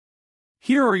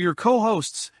Here are your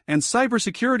co-hosts and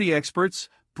cybersecurity experts,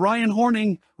 Brian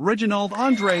Horning, Reginald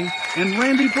Andre, and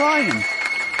Randy Bryan.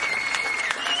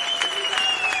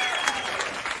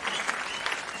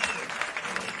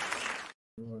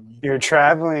 Your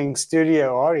traveling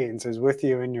studio audience is with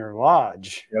you in your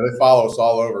lodge. Yeah, they follow us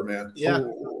all over, man. Yeah.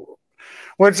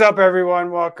 What's up,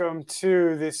 everyone? Welcome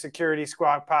to the Security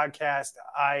Squawk podcast.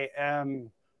 I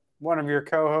am one of your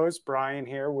co-hosts, Brian,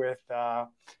 here with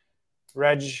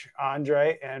Reg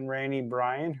Andre and Randy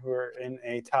Bryan, who are in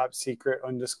a top secret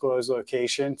undisclosed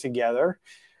location together.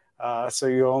 So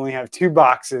you only have two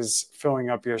boxes filling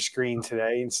up your screen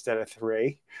today instead of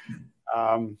three.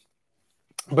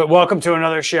 But welcome to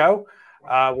another show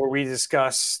where we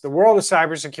discuss the world of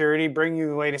cybersecurity, bring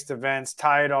you the latest events,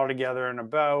 tie it all together in a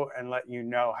bow, and let you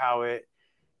know how it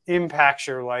impacts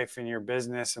your life and your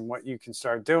business and what you can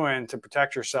start doing to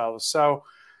protect yourselves. So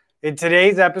in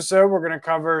today's episode, we're going to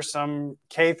cover some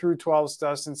K through 12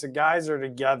 stuff. Since the guys are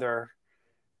together,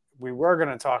 we were going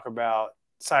to talk about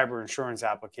cyber insurance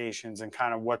applications and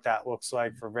kind of what that looks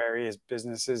like for various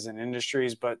businesses and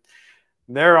industries, but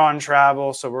they're on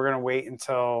travel, so we're going to wait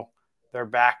until they're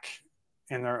back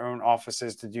in their own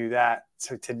offices to do that.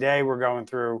 So today we're going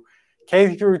through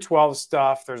K through 12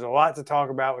 stuff. There's a lot to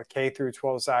talk about with K through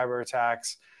 12 cyber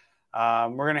attacks. We're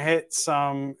going to hit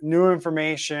some new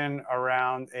information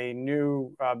around a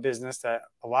new business that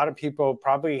a lot of people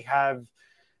probably have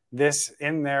this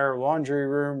in their laundry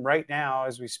room right now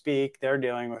as we speak. They're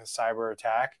dealing with a cyber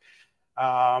attack,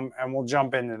 and we'll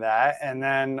jump into that. And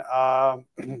then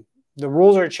the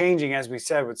rules are changing, as we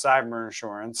said, with cyber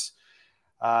insurance,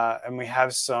 and we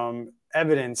have some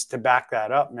evidence to back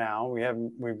that up now.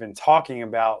 We've been talking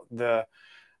about the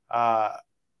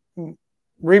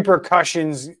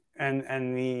repercussions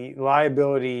and the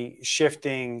liability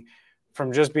shifting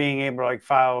from just being able to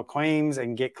file claims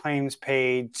and get claims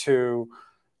paid to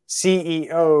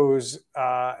CEOs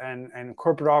and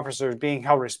corporate officers being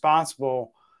held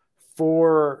responsible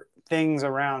for things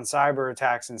around cyber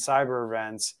attacks and cyber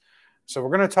events. So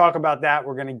we're going to talk about that.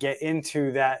 We're going to get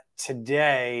into that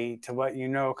today to let you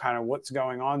know kind of what's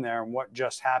going on there and what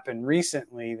just happened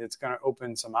recently that's going to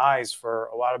open some eyes for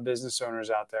a lot of business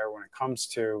owners out there when it comes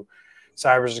to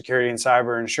cybersecurity and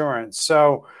cyber insurance.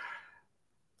 So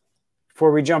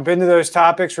before we jump into those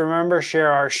topics, remember,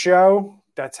 share our show.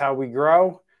 That's how we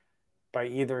grow, by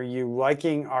either you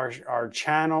liking our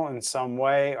channel in some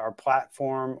way, our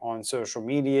platform on social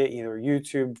media, either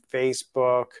YouTube,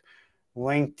 Facebook,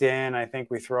 LinkedIn. I think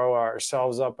we throw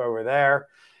ourselves up over there.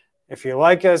 If you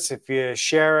like us, if you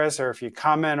share us, or if you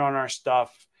comment on our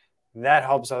stuff, that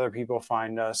helps other people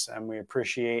find us, and we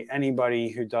appreciate anybody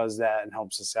who does that and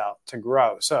helps us out to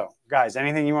grow. So, guys,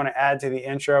 anything you want to add to the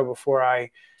intro before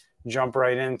I jump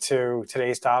right into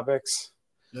today's topics?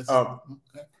 Let's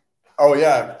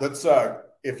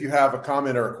if you have a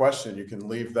comment or a question, you can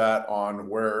leave that on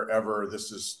wherever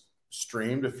this is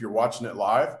streamed. If you're watching it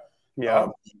live,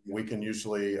 we can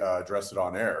usually address it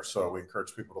on air. So we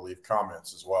encourage people to leave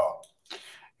comments as well.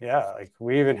 Yeah,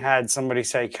 we even had somebody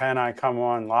say, "Can I come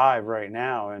on live right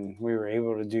now?" And we were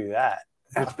able to do that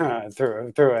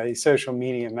through a social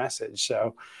media message.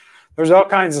 So there's all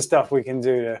kinds of stuff we can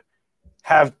do to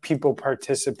have people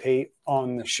participate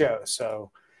on the show.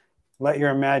 So let your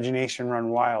imagination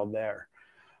run wild there.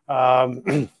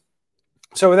 So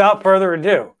without further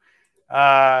ado,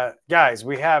 guys,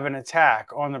 we have an attack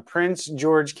on the Prince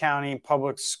George County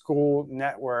Public School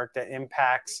Network that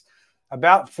impacts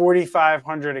about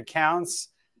 4,500 accounts,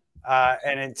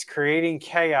 and it's creating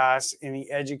chaos in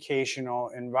the educational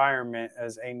environment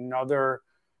as another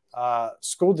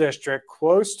school district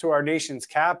close to our nation's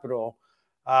capital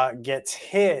gets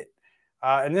hit.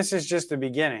 And this is just the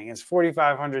beginning. It's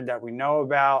 4,500 that we know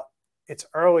about. It's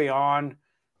early on.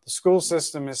 The school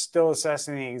system is still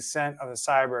assessing the extent of the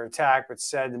cyber attack, but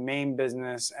said the main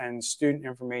business and student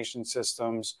information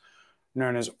systems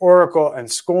known as Oracle and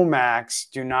SchoolMax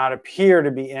do not appear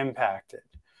to be impacted.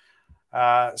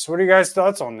 So what are you guys'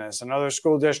 thoughts on this? Another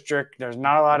school district, there's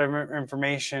not a lot of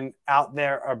information out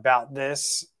there about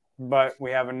this, but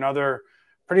we have another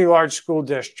pretty large school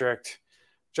district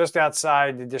just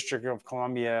outside the District of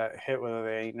Columbia hit with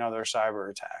another cyber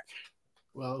attack.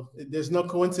 Well, there's no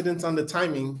coincidence on the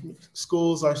timing.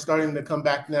 Schools are starting to come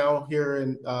back now here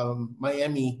in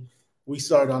Miami. We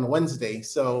started on Wednesday.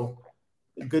 So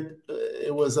good.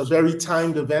 It was a very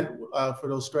timed event for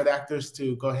those threat actors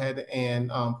to go ahead and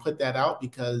put that out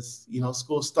because,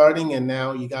 school's starting and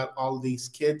now you got all of these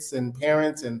kids and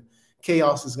parents and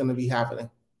chaos is going to be happening.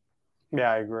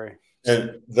 Yeah, I agree.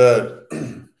 And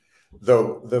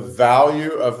The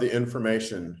value of the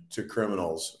information to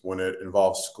criminals when it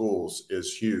involves schools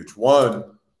is huge. One,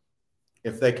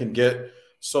 if they can get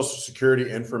Social Security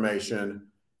information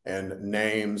and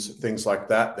names, things like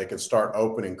that, they can start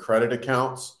opening credit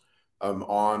accounts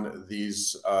on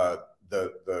these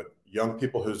the young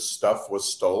people whose stuff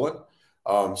was stolen.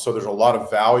 So there's a lot of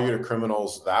value to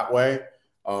criminals that way.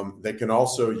 They can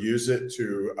also use it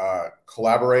to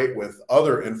collaborate with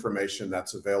other information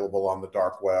that's available on the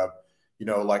dark web,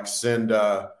 like send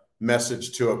a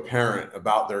message to a parent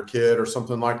about their kid or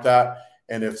something like that.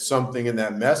 And if something in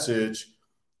that message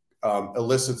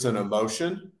elicits an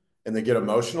emotion and they get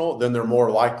emotional, then they're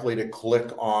more likely to click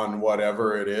on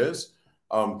whatever it is.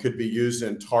 Could be used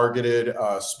in targeted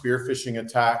spear phishing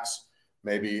attacks,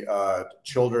 maybe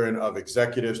children of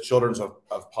executives, children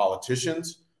of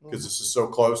politicians, because this is so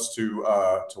close to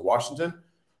Washington.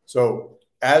 So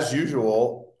as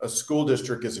usual, a school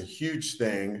district is a huge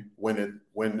thing when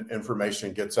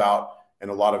information gets out, and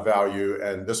a lot of value,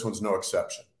 and this one's no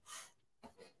exception.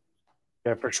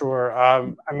 Yeah, for sure.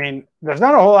 I mean, there's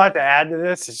not a whole lot to add to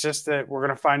this. It's just that we're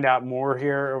going to find out more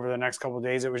here over the next couple of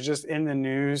days. It was just in the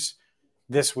news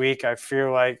this week. I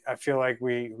feel like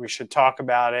we should talk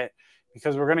about it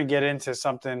because we're going to get into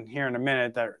something here in a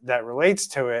minute that relates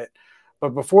to it.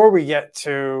 But before we get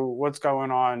to what's going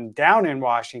on down in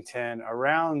Washington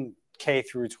around K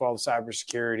through 12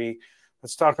 cybersecurity,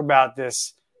 let's talk about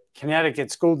this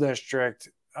Connecticut school district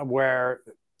where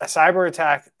a cyber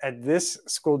attack at this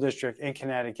school district in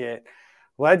Connecticut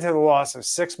led to the loss of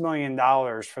 $6 million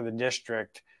for the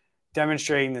district,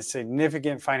 demonstrating the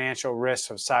significant financial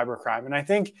risks of cybercrime. And I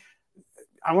think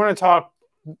I want to talk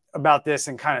about this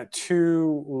in kind of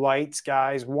two lights,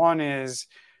 guys. One is,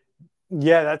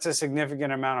 yeah, that's a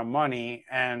significant amount of money,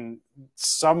 and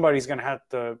somebody's going to have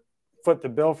to foot the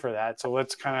bill for that. So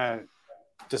let's kind of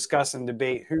discuss and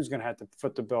debate who's going to have to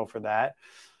foot the bill for that.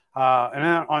 And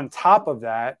then on top of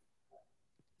that,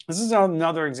 this is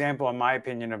another example, in my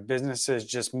opinion, of businesses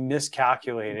just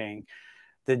miscalculating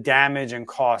the damage and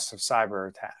costs of cyber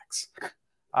attacks.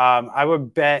 I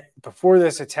would bet before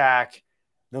this attack,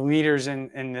 the leaders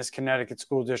in this Connecticut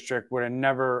school district would have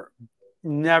never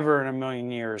in a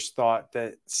million years thought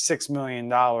that $6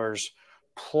 million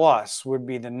plus would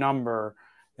be the number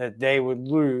that they would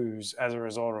lose as a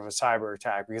result of a cyber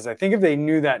attack. Because I think if they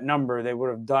knew that number, they would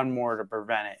have done more to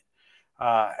prevent it.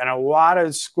 And a lot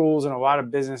of schools and a lot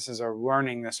of businesses are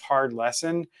learning this hard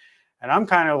lesson. And I'm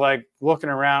kind of like looking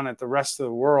around at the rest of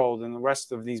the world and the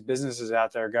rest of these businesses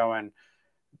out there going,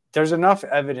 there's enough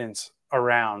evidence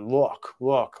around. Look,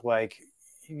 like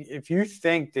if you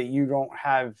think that you don't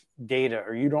have data,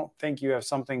 or you don't think you have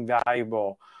something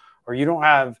valuable, or you don't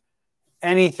have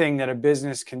anything that a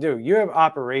business can do, you have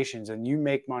operations and you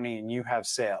make money and you have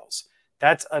sales.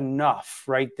 That's enough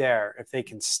right there. If they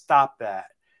can stop that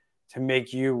to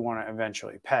make you want to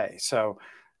eventually pay. So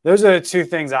those are the two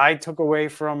things I took away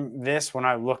from this when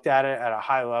I looked at it at a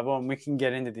high level, and we can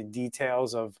get into the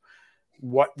details of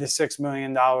what the $6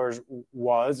 million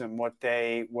was and what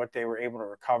they were able to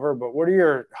recover. But what are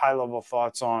your high level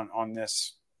thoughts on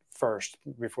this first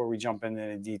before we jump into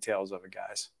the details of it,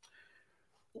 guys?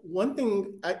 One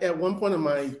thing, at one point in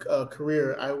my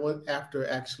career, I went after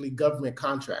actually government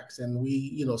contracts, and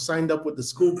we, signed up with the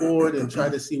school board and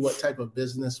tried to see what type of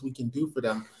business we can do for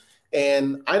them.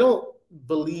 And I don't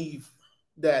believe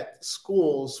that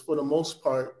schools, for the most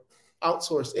part,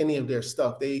 outsource any of their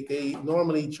stuff. They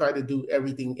normally try to do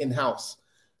everything in-house.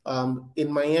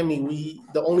 In Miami,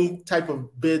 the only type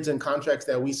of bids and contracts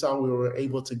that we saw we were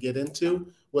able to get into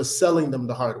was selling them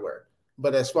the hardware.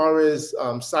 But as far as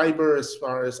cyber, as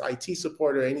far as IT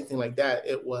support or anything like that,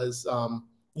 it was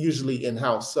usually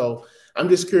in-house. So I'm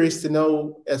just curious to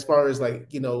know, as far as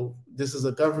this is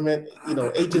a government,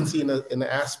 agency in an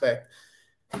aspect,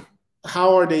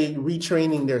 how are they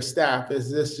retraining their staff?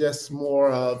 Is this just more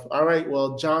of, all right,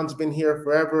 well, John's been here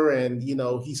forever and,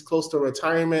 he's close to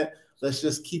retirement. Let's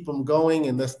just keep him going.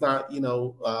 And let's not,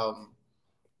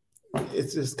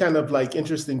 it's just kind of like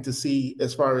interesting to see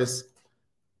as far as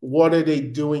what are they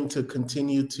doing to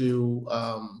continue to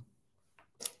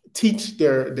teach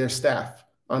their staff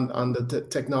on the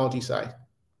technology side.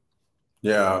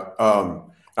 Yeah.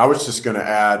 I was just going to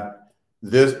add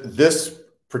this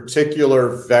particular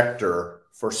vector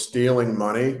for stealing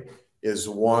money is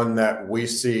one that we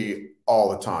see all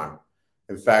the time.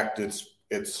 In fact,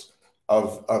 it's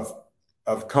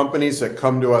of companies that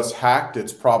come to us hacked,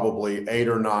 it's probably 8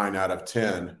 or 9 out of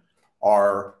 10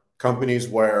 are companies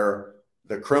where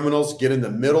the criminals get in the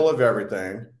middle of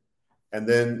everything, and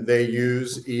then they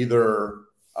use either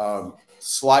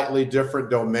slightly different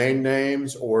domain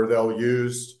names, or they'll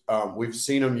use, we've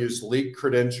seen them use leaked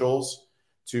credentials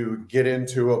to get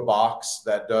into a box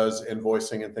that does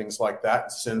invoicing and things like that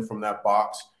and send from that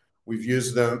box. We've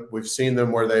seen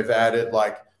them where they've added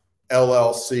like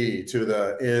LLC to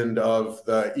the end of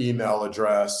the email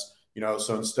address,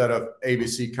 so instead of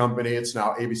ABC Company, it's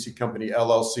now ABC Company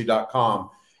LLC.com.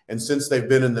 And since they've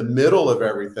been in the middle of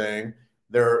everything,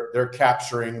 they're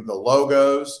capturing the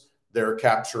logos, they're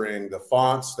capturing the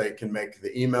fonts. They can make the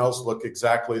emails look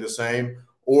exactly the same.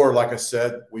 Or like I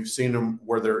said, we've seen them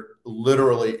where they're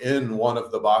literally in one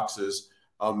of the boxes,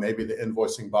 maybe the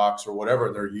invoicing box or whatever,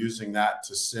 and they're using that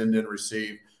to send and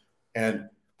receive. And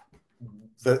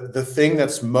the thing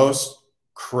that's most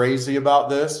crazy about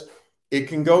this, it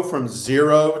can go from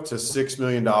 $0 to $6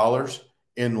 million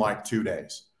in like 2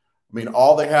 days. I mean,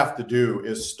 all they have to do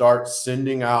is start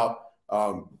sending out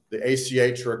the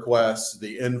ACH requests,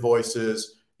 the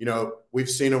invoices. We've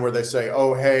seen them where they say,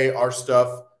 oh, hey, our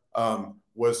stuff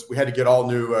we had to get all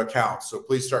new accounts, so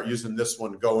please start using this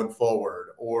one going forward,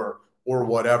 or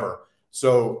whatever.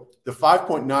 So the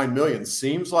 5.9 million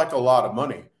seems like a lot of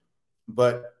money,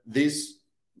 but these,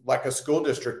 like a school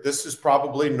district, this is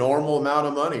probably normal amount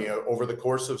of money over the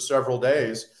course of several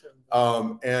days.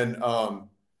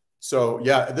 So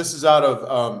yeah, this is out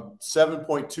of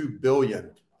 7.2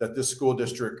 billion that this school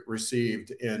district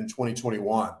received in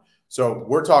 2021. So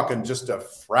we're talking just a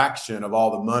fraction of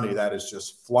all the money that is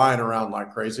just flying around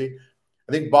like crazy.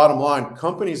 I think bottom line,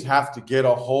 companies have to get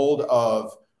a hold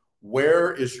of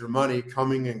where is your money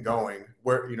coming and going,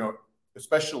 where,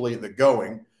 especially the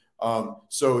going,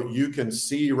 so you can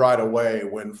see right away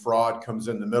when fraud comes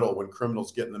in the middle, when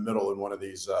criminals get in the middle in one of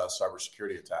these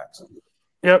cybersecurity attacks.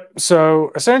 Yep.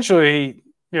 So essentially,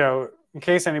 in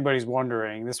case anybody's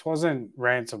wondering, this wasn't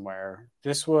ransomware.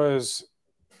 This was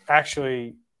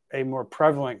actually a more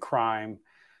prevalent crime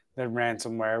than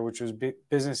ransomware, which was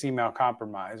business email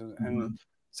compromise. Mm-hmm. And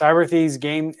cyber thieves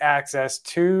gained access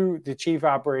to the chief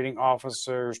operating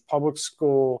officer's public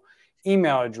school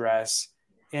email address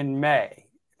in May.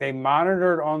 They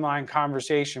monitored online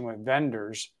conversation with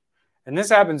vendors. And this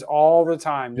happens all the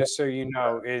time, just so you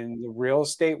know, in the real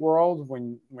estate world,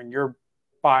 when you're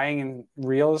buying in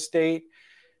real estate,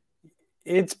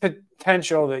 it's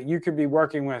potential that you could be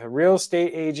working with a real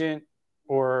estate agent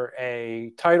or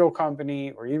a title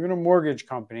company or even a mortgage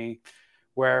company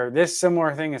where this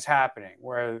similar thing is happening,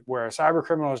 where a cyber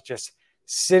criminal is just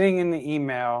sitting in the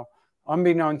email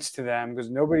unbeknownst to them because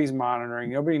nobody's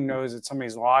monitoring. Nobody knows that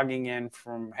somebody's logging in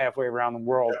from halfway around the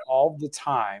world all the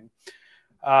time,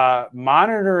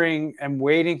 monitoring and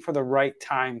waiting for the right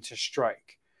time to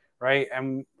strike, right?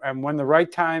 And when the right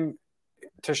time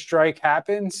to strike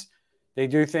happens, they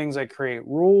do things like create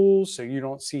rules so you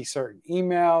don't see certain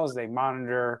emails. They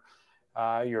monitor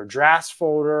your drafts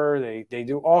folder. They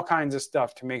do all kinds of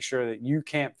stuff to make sure that you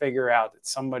can't figure out that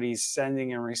somebody's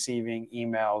sending and receiving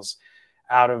emails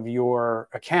out of your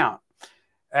account.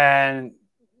 And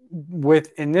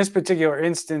in this particular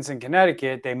instance in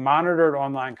Connecticut, they monitored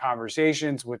online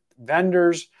conversations with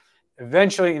vendors,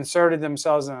 eventually inserted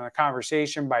themselves in the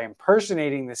conversation by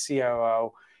impersonating the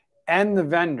COO and the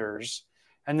vendors.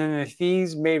 And then the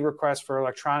thieves made requests for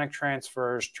electronic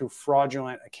transfers to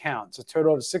fraudulent accounts. A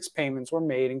total of 6 payments were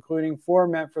made, including 4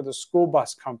 meant for the school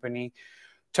bus company,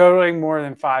 totaling more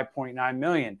than $5.9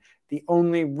 million. The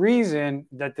only reason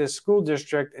that this school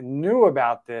district knew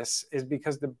about this is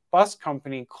because the bus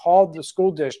company called the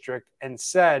school district and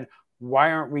said,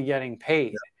 why aren't we getting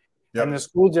paid? Yep. And the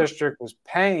school district was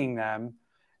paying them.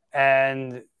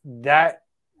 And that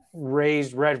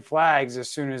raised red flags as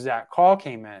soon as that call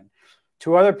came in.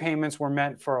 2 other payments were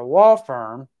meant for a law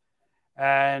firm.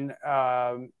 And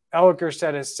Elliker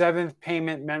said a 7th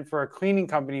payment meant for a cleaning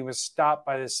company was stopped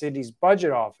by the city's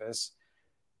budget office.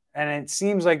 And it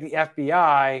seems like the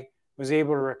FBI was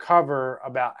able to recover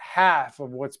about half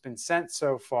of what's been sent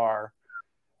so far,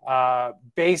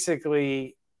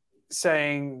 basically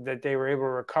saying that they were able to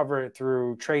recover it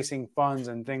through tracing funds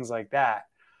and things like that.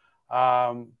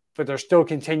 But they're still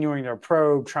continuing their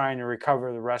probe, trying to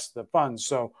recover the rest of the funds.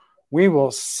 So we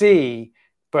will see,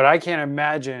 but I can't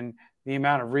imagine the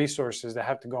amount of resources that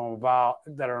have to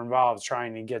that are involved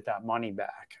trying to get that money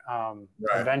back.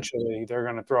 Eventually, they're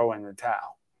going to throw in the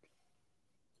towel.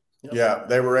 Yeah,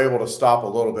 they were able to stop a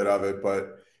little bit of it,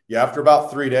 but yeah, after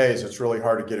about 3 days, it's really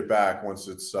hard to get it back. Once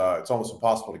it's almost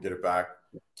impossible to get it back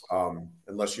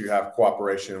unless you have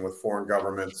cooperation with foreign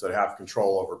governments that have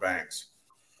control over banks.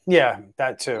 Yeah,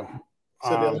 that too.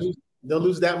 So they'll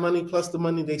lose that money plus the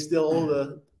money they still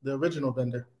owe the original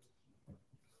vendor.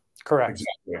 Correct.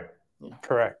 Exactly.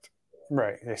 Correct.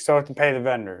 Right. They still have to pay the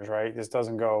vendors, right? This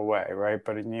doesn't go away, right?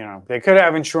 But, they could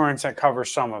have insurance that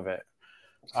covers some of it.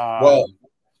 Well,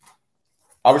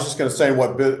 I was just going to say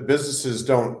what businesses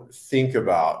don't think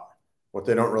about, what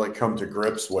they don't really come to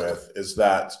grips with, is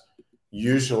that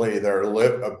usually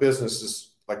a business is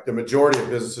like the majority of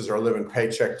businesses are living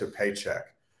paycheck to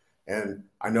paycheck. And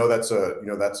I know that's a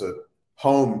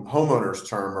homeowner's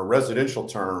term or residential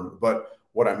term, but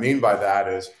what I mean by that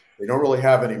is they don't really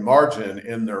have any margin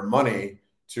in their money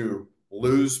to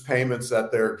lose payments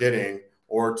that they're getting,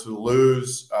 or to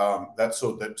lose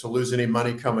to lose any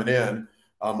money coming in,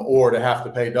 or to have to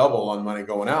pay double on money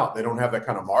going out. They don't have that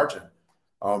kind of margin,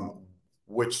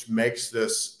 which makes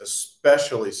this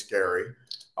especially scary,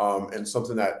 and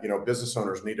something that business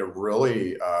owners need to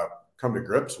really come to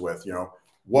grips with.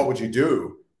 What would you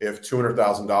do if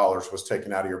 $200,000 was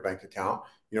taken out of your bank account?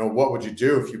 What would you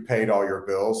do if you paid all your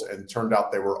bills and turned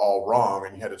out they were all wrong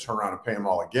and you had to turn around and pay them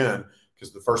all again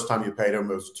because the first time you paid them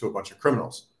was to a bunch of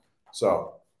criminals?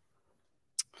 So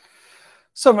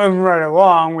moving right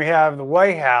along, we have the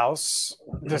White House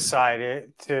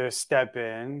decided to step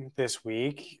in this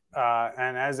week.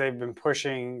 And as they've been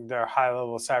pushing their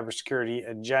high-level cybersecurity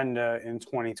agenda in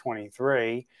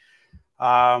 2023,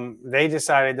 they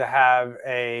decided to have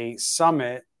a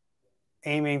summit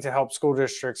aiming to help school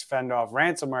districts fend off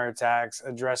ransomware attacks,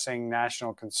 addressing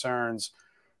national concerns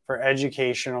for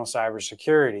educational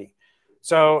cybersecurity.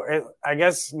 So I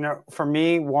guess, for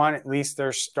me, at least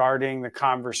they're starting the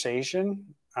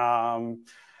conversation.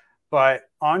 But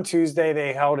on Tuesday,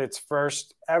 they held its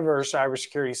first ever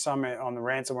cybersecurity summit on the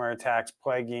ransomware attacks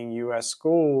plaguing U.S.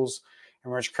 schools, in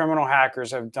which criminal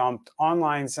hackers have dumped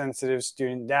online sensitive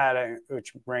student data,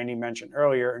 which Randy mentioned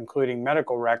earlier, including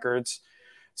medical records,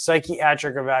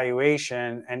 psychiatric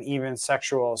evaluation, and even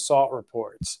sexual assault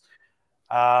reports.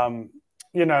 So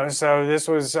this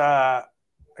was, I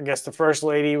guess the First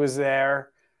Lady was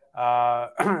there,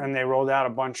 and they rolled out a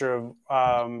bunch of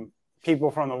people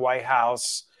from the White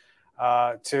House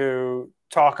to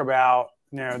talk about,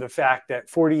 the fact that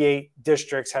 48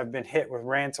 districts have been hit with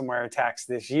ransomware attacks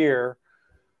this year,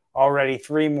 already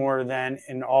 3 more than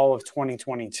in all of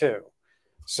 2022.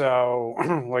 So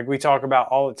like we talk about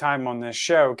all the time on this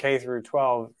show, K through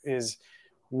 12 is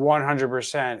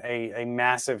 100% a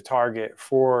massive target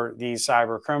for these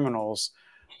cyber criminals,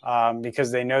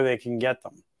 because they know they can get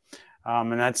them.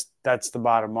 And that's the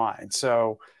bottom line.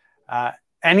 So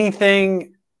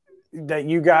anything that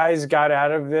you guys got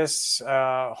out of this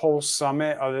whole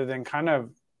summit, other than kind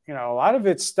of, a lot of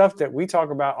it's stuff that we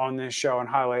talk about on this show and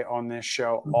highlight on this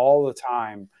show all the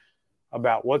time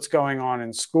about what's going on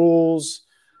in schools.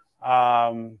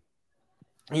 They're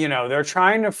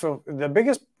trying to the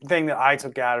biggest thing that I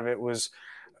took out of it was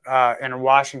in a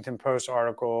Washington Post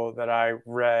article that I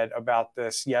read about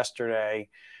this yesterday.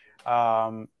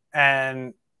 And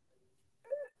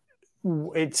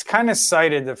it's kind of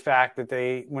cited the fact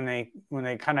that when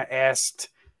they kind of asked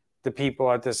the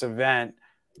people at this event,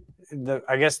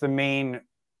 I guess the main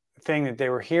thing that they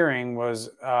were hearing was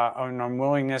an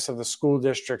unwillingness of the school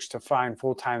districts to find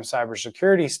full-time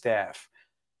cybersecurity staff,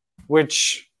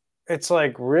 which it's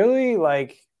like, really,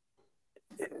 like,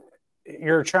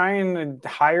 you're trying to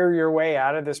hire your way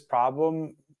out of this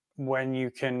problem when you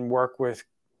can work with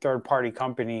third-party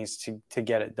companies to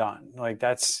get it done. Like,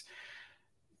 that's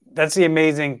the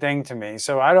amazing thing to me.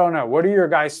 So I don't know. What are your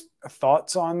guys'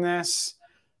 thoughts on this?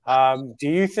 Do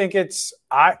you think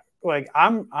I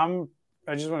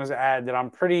just want to add that I'm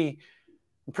pretty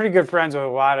good friends with a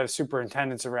lot of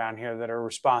superintendents around here that are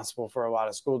responsible for a lot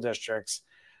of school districts.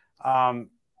 And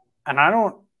I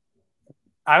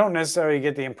don't necessarily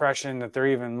get the impression that they're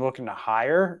even looking to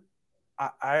hire.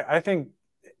 I think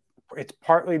it's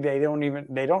partly they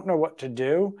don't know what to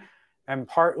do, and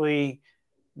partly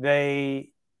they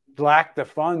lack the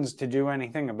funds to do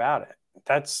anything about it.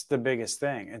 That's the biggest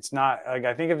thing. It's not like,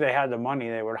 I think if they had the money,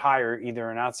 they would hire either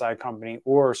an outside company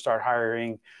or start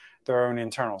hiring their own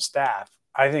internal staff.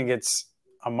 I think it's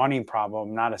a money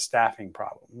problem, not a staffing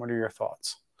problem. What are your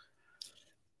thoughts?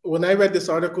 When I read this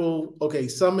article, okay,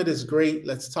 summit is great.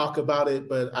 Let's talk about it.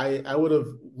 But I would have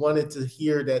wanted to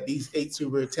hear that these 8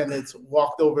 superintendents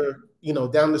walked over,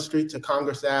 down the street to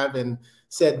Congress Ave and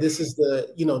said, this is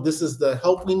the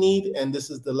help we need, and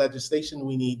this is the legislation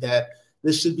we need. That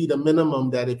this should be the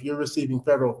minimum, that if you're receiving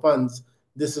federal funds,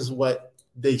 this is what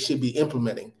they should be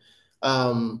implementing.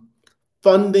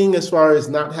 Funding, as far as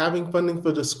not having funding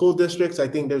for the school districts, I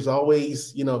think there's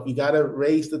always, if you got to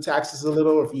raise the taxes a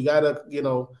little, or if you got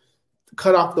to,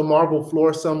 cut off the marble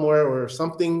floor somewhere or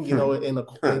something, in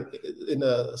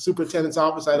a superintendent's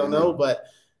office, I don't know. But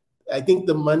I think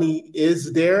the money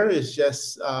is there. It's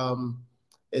just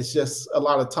It's just a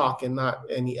lot of talk and not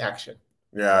any action.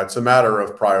 Yeah, it's a matter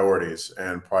of priorities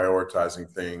and prioritizing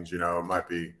things. It might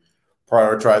be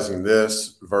prioritizing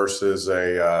this versus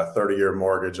a 30-year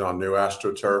mortgage on new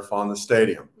AstroTurf on the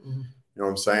stadium. Mm-hmm. You know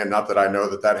what I'm saying? Not that I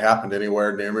know that happened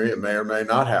anywhere near me. It may or may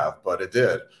not have, but it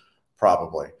did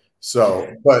probably.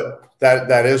 So, but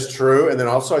that is true. And then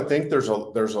also, I think there's a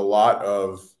lot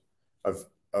of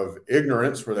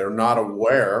ignorance where they're not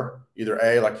aware,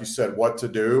 either like you said, what to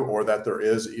do, or that there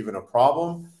is even a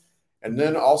problem. And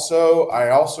then also, I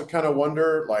also kind of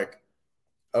wonder, like,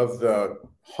 of the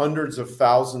hundreds of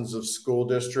thousands of school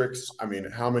districts, I mean,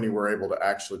 how many were able to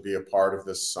actually be a part of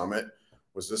this summit?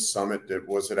 Was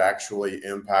it actually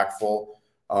impactful?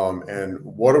 And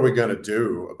what are we going to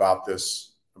do about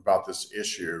this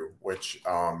issue, which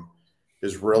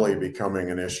is really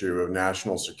becoming an issue of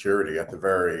national security at the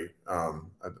very,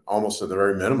 almost at the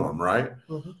very minimum, right?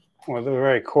 Mm-hmm. Well, the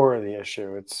very core of the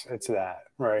issue, it's that,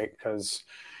 right? Because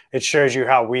it shows you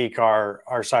how weak our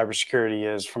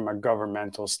cybersecurity is from a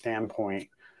governmental standpoint.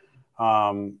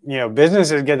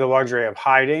 Businesses get the luxury of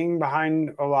hiding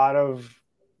behind a lot of,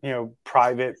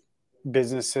 private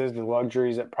businesses, the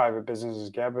luxuries that private businesses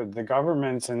get, but the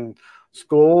governments and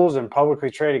schools and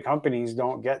publicly traded companies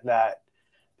don't get that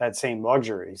same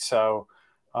luxury. So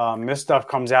this stuff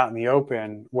comes out in the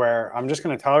open, where I'm just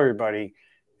going to tell everybody,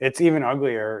 it's even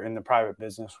uglier in the private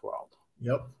business world.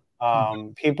 Yep.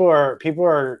 People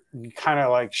are kind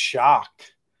of like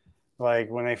shocked,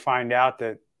 like when they find out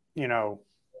that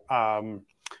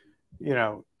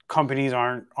companies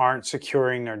aren't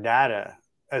securing their data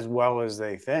as well as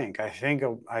they think. I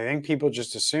think people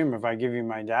just assume, if I give you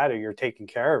my data, you're taking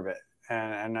care of it,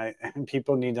 and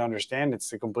people need to understand it's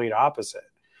the complete opposite.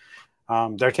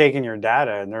 They're taking your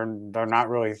data, and they're not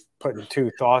really putting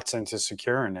two thoughts into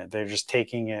securing it. They're just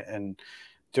taking it and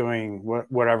doing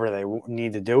whatever they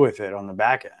need to do with it on the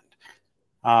back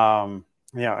end.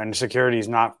 And security is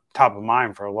not top of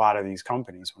mind for a lot of these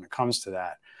companies when it comes to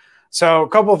that. So a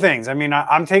couple of things. I mean,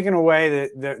 I'm taking away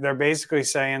that they're basically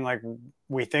saying, like,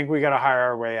 we think we got to hire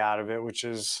our way out of it, which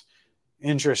is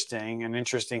an interesting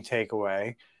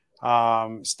takeaway.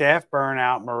 Staff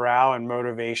burnout, morale, and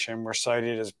motivation were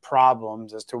cited as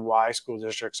problems as to why school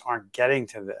districts aren't getting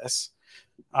to this,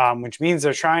 which means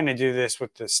they're trying to do this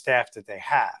with the staff that they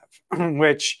have,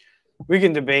 which we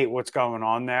can debate what's going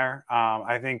on there.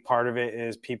 I think part of it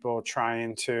is people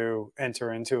trying to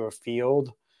enter into a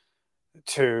field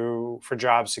for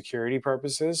job security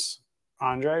purposes,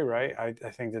 Andre, right? I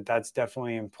think that's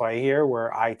definitely in play here,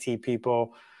 where IT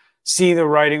people see the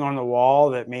writing on the wall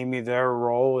that maybe their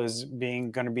role is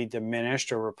going to be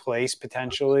diminished or replaced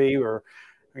potentially, or,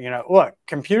 look,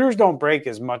 computers don't break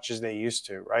as much as they used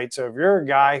to, right? So if you're a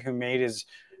guy who made his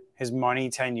money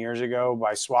 10 years ago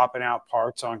by swapping out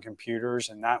parts on computers,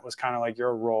 and that was kind of like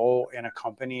your role in a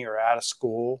company or at a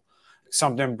school,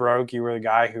 something broke, you were the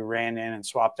guy who ran in and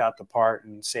swapped out the part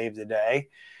and saved the day.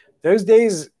 Those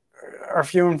days are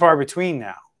few and far between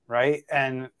now, right?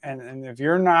 And if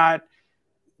you're not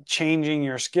changing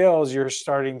your skills, you're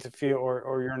starting to feel,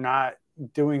 or you're not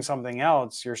doing something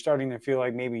else, you're starting to feel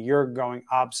like maybe you're going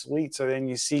obsolete. So then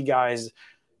you see guys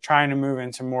trying to move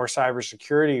into more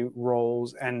cybersecurity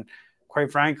roles, and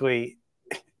quite frankly,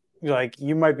 like,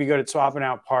 you might be good at swapping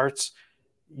out parts.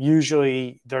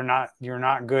 Usually you're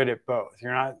not good at both.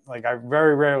 You're not, like, I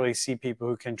very rarely see people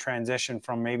who can transition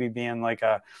from maybe being like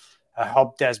a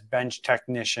help desk bench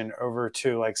technician over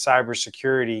to like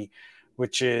cybersecurity,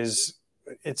 which is,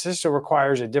 it just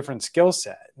requires a different skill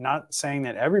set. Not saying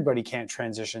that everybody can't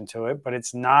transition to it, but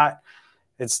it's not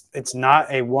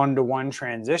a one-to-one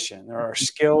transition. There are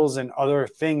skills and other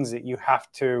things that you have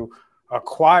to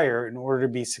acquire in order to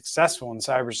be successful in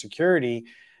cybersecurity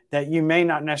that you may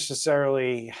not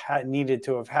necessarily needed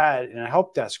to have had in a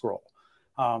help desk role.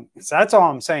 So that's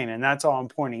all I'm saying, and that's all I'm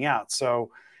pointing out.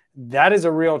 So that is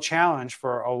a real challenge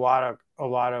for a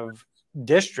lot of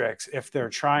districts if they're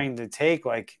trying to take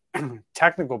like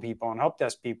technical people and help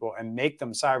desk people and make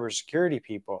them cybersecurity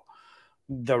people.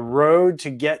 The road to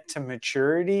get to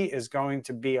maturity is going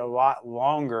to be a lot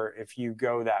longer if you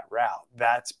go that route.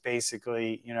 That's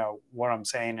basically, what I'm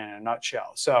saying in a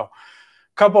nutshell. So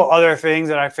a couple other things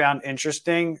that I found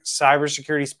interesting: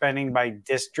 cybersecurity spending by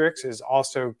districts is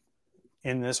also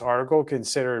in this article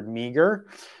considered meager.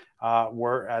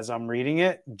 Where, as I'm reading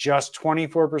it, just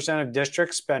 24% of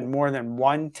districts spend more than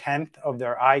 1/10 of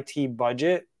their IT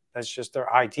budget. That's just their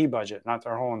IT budget, not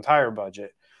their whole entire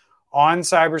budget, on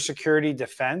cybersecurity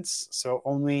defense. So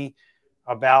only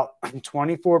about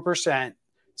 24%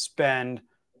 spend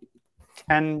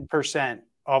 10%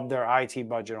 of their IT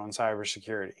budget on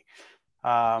cybersecurity.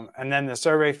 And then the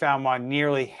survey found while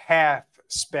nearly half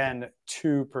spend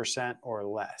 2% or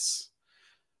less.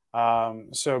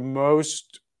 So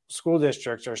most school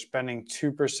districts are spending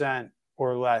 2%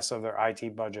 or less of their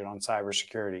IT budget on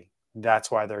cybersecurity. That's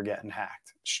why they're getting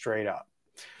hacked, straight up.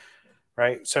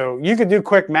 Right? So you could do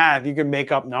quick math. You could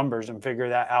make up numbers and figure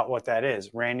that out what that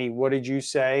is. Randy, what did you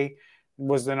say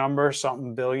was the number?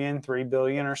 Something billion, 3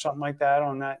 billion or something like that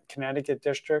on that Connecticut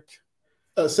district?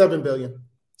 7 billion.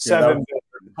 7 billion.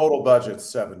 Total budget's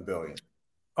 $7 billion.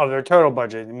 Oh, their total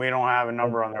budget. And we don't have a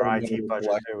number on their IT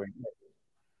budget, do we?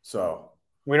 So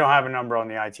we don't have a number on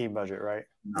the IT budget, right?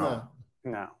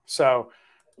 No. So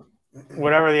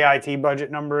whatever the IT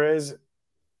budget number is,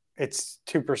 it's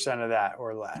 2% of that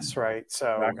or less, right?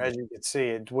 So as you can see,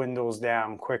 it dwindles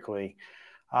down quickly.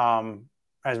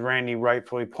 As Randy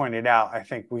rightfully pointed out, I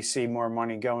think we see more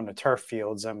money going to turf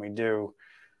fields than we do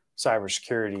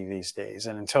cybersecurity these days.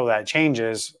 And until that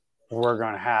changes, we're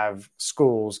going to have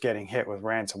schools getting hit with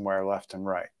ransomware left and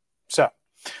right. So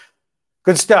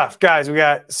good stuff, guys. We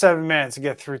got 7 minutes to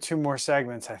get through 2 more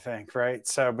segments, I think, right?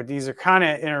 So, but these are kind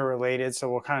of interrelated, so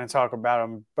we'll kind of talk about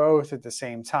them both at the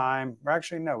same time. Or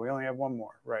actually, no, we only have 1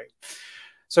 more, right?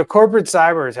 So corporate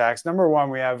cyber attacks. Number 1,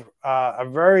 we have a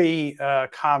very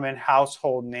common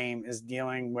household name is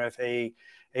dealing with a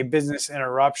business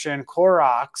interruption.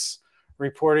 Clorox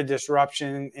reported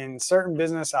disruption in certain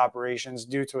business operations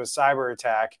due to a cyber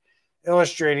attack,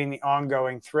 illustrating the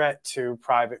ongoing threat to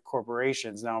private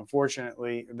corporations. Now,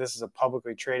 unfortunately, this is a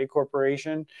publicly traded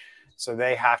corporation, so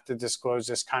they have to disclose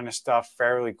this kind of stuff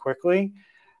fairly quickly.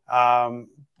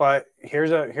 But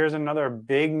here's another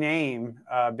big name,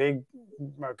 big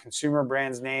consumer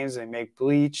brands names. They make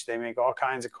bleach, they make all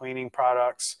kinds of cleaning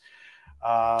products,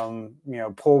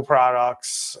 pool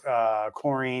products,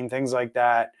 chlorine, things like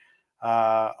that.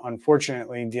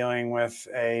 Unfortunately, dealing with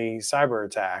a cyber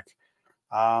attack.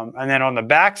 And then on the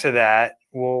backs of that,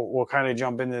 we'll kind of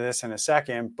jump into this in a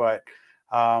second. But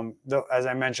as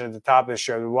I mentioned at the top of the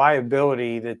show, the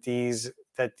liability that these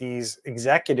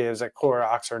executives at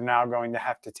Clorox are now going to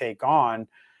have to take on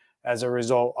as a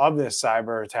result of this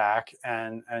cyber attack,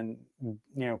 and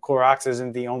Clorox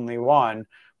isn't the only one,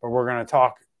 but we're going to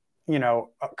talk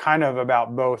kind of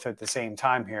about both at the same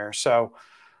time here. So,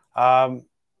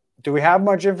 do we have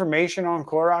much information on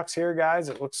Clorox here, guys?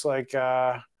 It looks like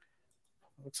they're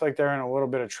in a little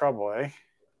bit of trouble, eh?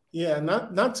 Yeah,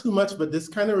 not too much, but this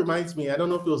kind of reminds me, I don't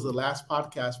know if it was the last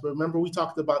podcast, but remember we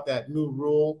talked about that new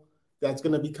rule that's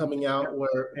going to be coming out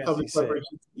where public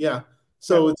corporations,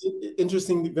 So it's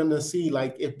interesting going to see,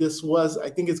 like, if this was,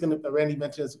 I think it's going to, Randy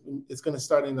mentioned it's going to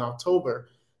start in October,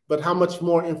 but how much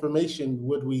more information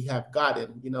would we have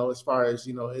gotten, as far as,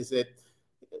 is it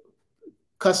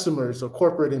customers or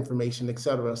corporate information, et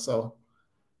cetera. So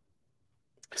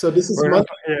this is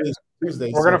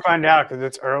Tuesday. We're going to find out because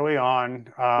it's early on.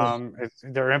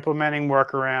 They're implementing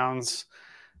workarounds.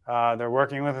 They're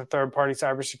working with a third-party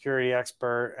cybersecurity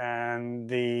expert, and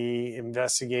the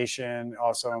investigation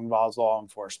also involves law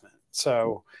enforcement.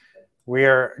 So we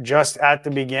are just at the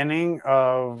beginning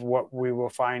of what we will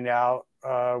find out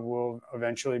will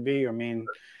eventually be. I mean,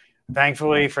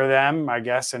 thankfully for them, I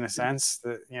guess, in a sense,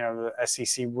 that the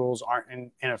SEC rules aren't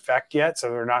in effect yet, so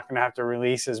they're not going to have to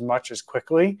release as much as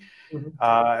quickly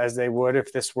as they would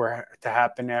if this were to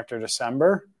happen after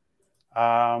December.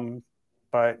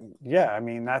 But yeah, I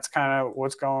mean, that's kind of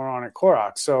what's going on at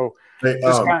Clorox. So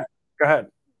go ahead.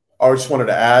 I just wanted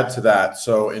to add to that.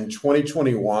 So in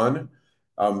 2021,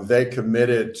 they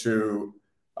committed to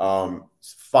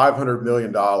 $500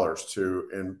 million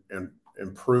to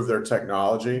improve their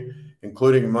technology,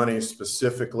 including money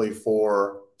specifically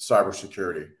for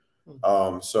cybersecurity.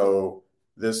 So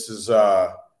this is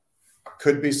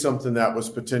could be something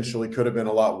that could have been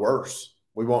a lot worse.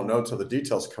 We won't know till the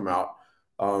details come out.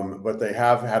 But they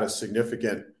have had a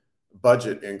significant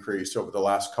budget increase over the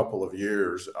last couple of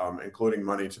years, including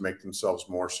money to make themselves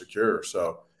more secure.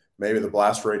 So maybe the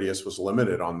blast radius was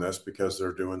limited on this because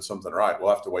they're doing something right. We'll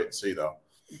have to wait and see, though.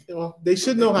 Well, they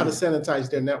should know how to sanitize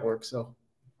their network. So,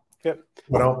 yep.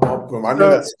 Well, I knew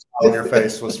that smile on your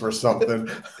face was for something.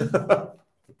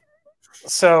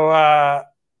 So, I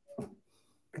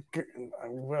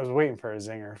was waiting for a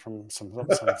zinger from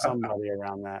somebody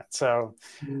around that. So,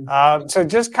 so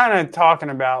just kind of talking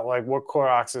about like what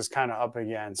Clorox is kind of up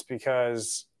against,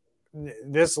 because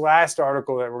this last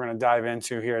article that we're going to dive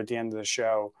into here at the end of the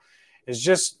show is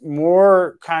just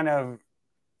more kind of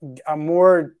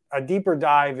a deeper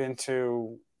dive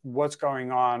into what's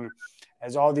going on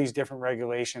as all these different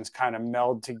regulations kind of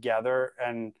meld together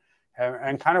and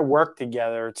kind of work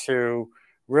together to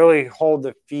really hold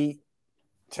the feet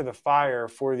to the fire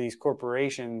for these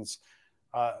corporations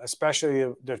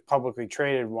especially the publicly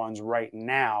traded ones right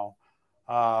now.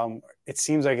 It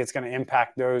seems like it's going to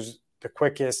impact those the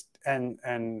quickest and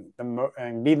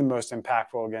be the most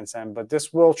impactful against them. But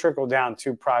this will trickle down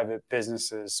to private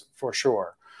businesses for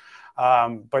sure.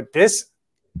 But this,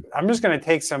 I'm just going to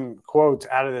take some quotes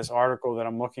out of this article that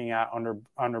I'm looking at under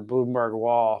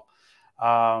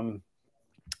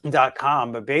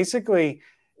BloombergLaw.com. But basically,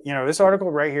 this article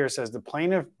right here says the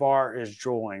plaintiff bar is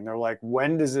drooling. They're like,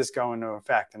 when does this go into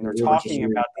effect? And they're talking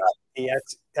about the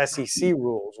SEC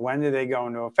rules. When do they go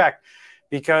into effect?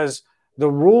 Because the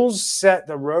rules set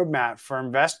the roadmap for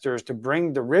investors to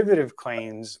bring derivative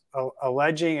claims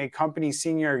alleging a company's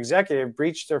senior executive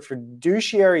breached their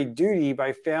fiduciary duty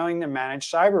by failing to manage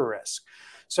cyber risk.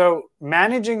 So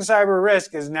managing cyber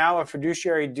risk is now a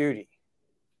fiduciary duty.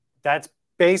 That's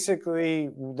basically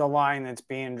the line that's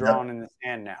being drawn in the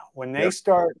sand now. When they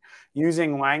start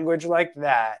using language like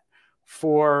that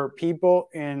for people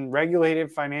in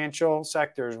regulated financial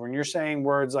sectors, when you're saying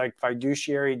words like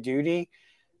fiduciary duty,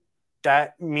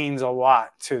 that means a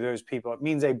lot to those people. It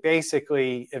means they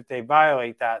basically, if they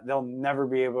violate that, they'll never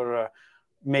be able to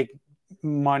make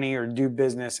money or do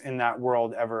business in that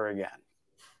world ever again.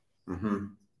 Mm-hmm.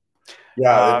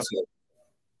 Yeah,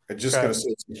 I'm just going to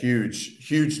say it's a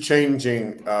huge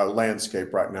changing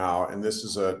landscape right now, and this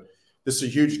is a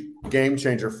huge game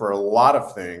changer for a lot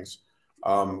of things,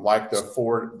 like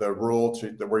the rule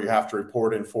where you have to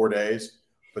report in 4 days.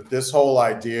 But this whole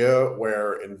idea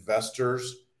where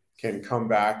investors can come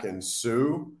back and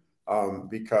sue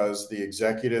because the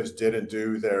executives didn't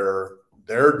do their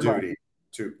duty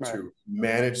to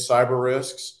manage cyber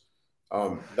risks.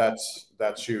 That's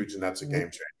huge, and that's a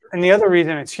game changer. And the other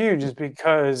reason it's huge is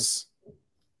because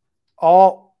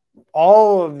all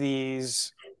of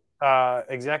these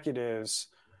executives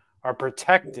are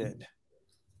protected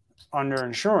under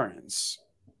insurance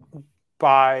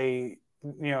by,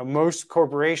 most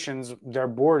corporations, their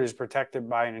board is protected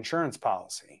by an insurance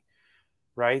policy,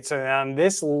 right? So then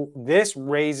this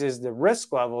raises the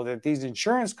risk level that these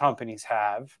insurance companies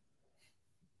have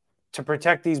to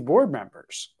protect these board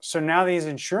members. So now these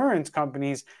insurance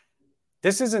companies,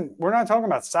 we're not talking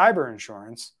about cyber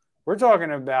insurance. We're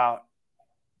talking about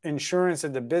insurance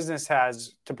that the business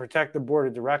has to protect the board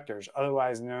of directors,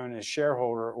 otherwise known as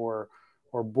shareholder or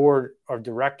board of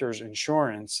directors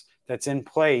insurance that's in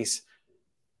place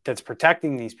that's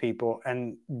protecting these people.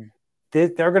 And they're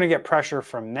going to get pressure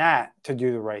from that to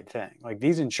do the right thing. Like,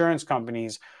 these insurance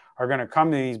companies are going to come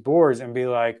to these boards and be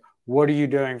like, what are you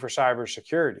doing for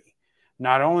cybersecurity?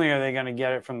 Not only are they going to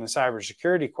get it from the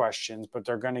cybersecurity questions, but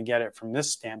they're going to get it from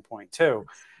this standpoint too.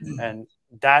 And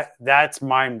that's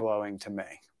mind-blowing to me.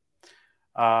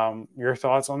 Your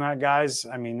thoughts on that, guys?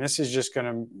 I mean, this is just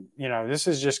going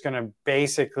to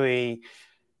basically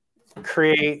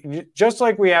create, just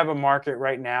like we have a market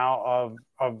right now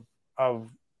of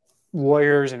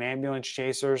lawyers and ambulance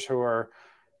chasers who are,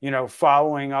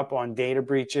 following up on data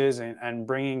breaches and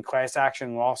bringing class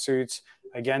action lawsuits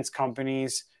against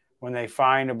companies when they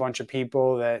find a bunch of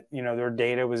people that, their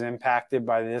data was impacted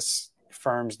by this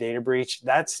firm's data breach.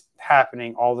 That's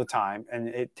happening all the time. And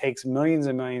it takes millions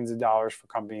and millions of dollars for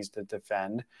companies to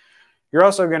defend. You're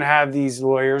also going to have these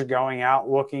lawyers going out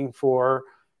looking for,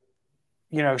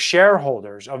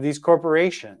 shareholders of these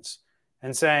corporations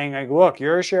and saying, like, look,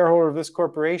 you're a shareholder of this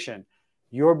corporation.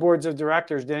 Your boards of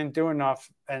directors didn't do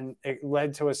enough and it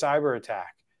led to a cyber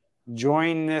attack.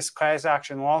 Join this class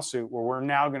action lawsuit where we're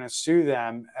now going to sue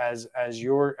them as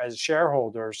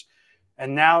shareholders.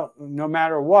 And now, no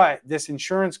matter what, this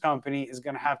insurance company is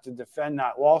going to have to defend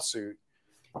that lawsuit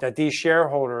that these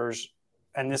shareholders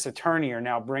and this attorney are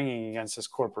now bringing against this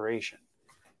corporation.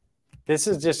 This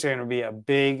is just going to be a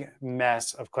big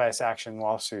mess of class action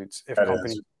lawsuits if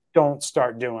companies don't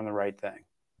start doing the right thing.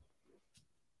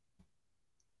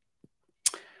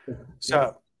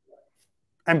 So,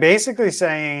 I'm basically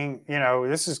saying,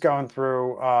 this is going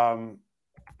through,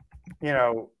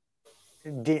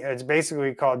 it's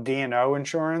basically called D&O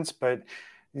insurance, but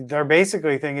they're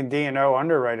basically thinking D&O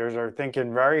underwriters are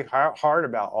thinking very hard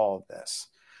about all of this.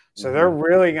 So they're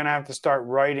really going to have to start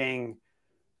writing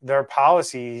their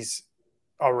policies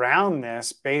around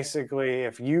this. Basically,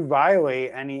 if you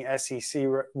violate any SEC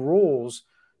rules,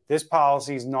 this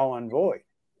policy is null and void.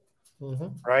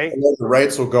 Right? And the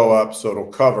rates will go up, so it'll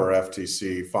cover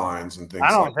FTC fines and things.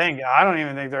 I don't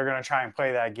even think they're going to try and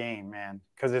play that game, man,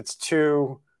 because it's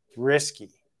too risky,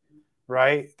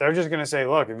 right? They're just going to say,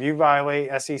 look, if you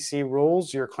violate SEC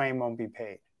rules, your claim won't be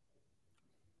paid.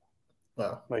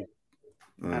 Well,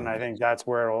 and I think that's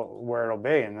where it'll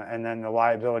be, and then the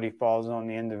liability falls on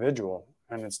the individual,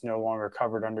 and it's no longer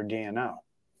covered under D&O.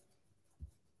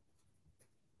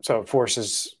 So it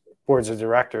forces boards of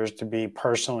directors to be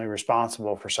personally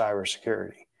responsible for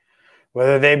cybersecurity.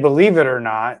 Whether they believe it or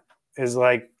not is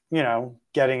like,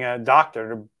 getting a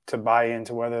doctor to buy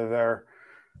into whether they're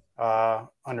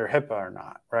under HIPAA or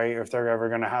not, right? If they're ever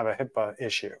going to have a HIPAA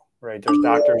issue, right?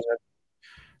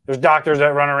 There's doctors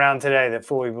that run around today that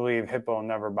fully believe HIPAA will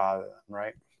never bother them,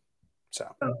 right? So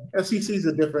FCC is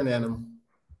a different animal.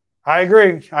 I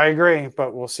agree,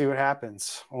 but we'll see what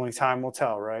happens. Only time will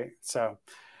tell, right? So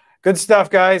good stuff,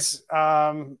 guys.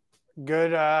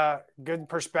 Good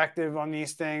perspective on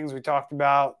these things. We talked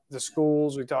about the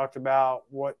schools. We talked about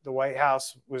what the White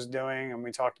House was doing, and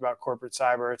we talked about corporate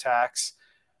cyber attacks.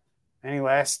 Any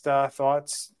last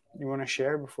thoughts you want to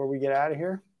share before we get out of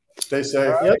here? Stay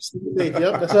safe. Yep,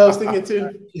 that's what I was thinking too.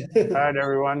 All right,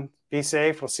 everyone. Be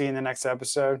safe. We'll see you in the next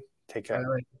episode. Take care.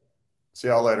 All right. See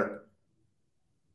y'all later.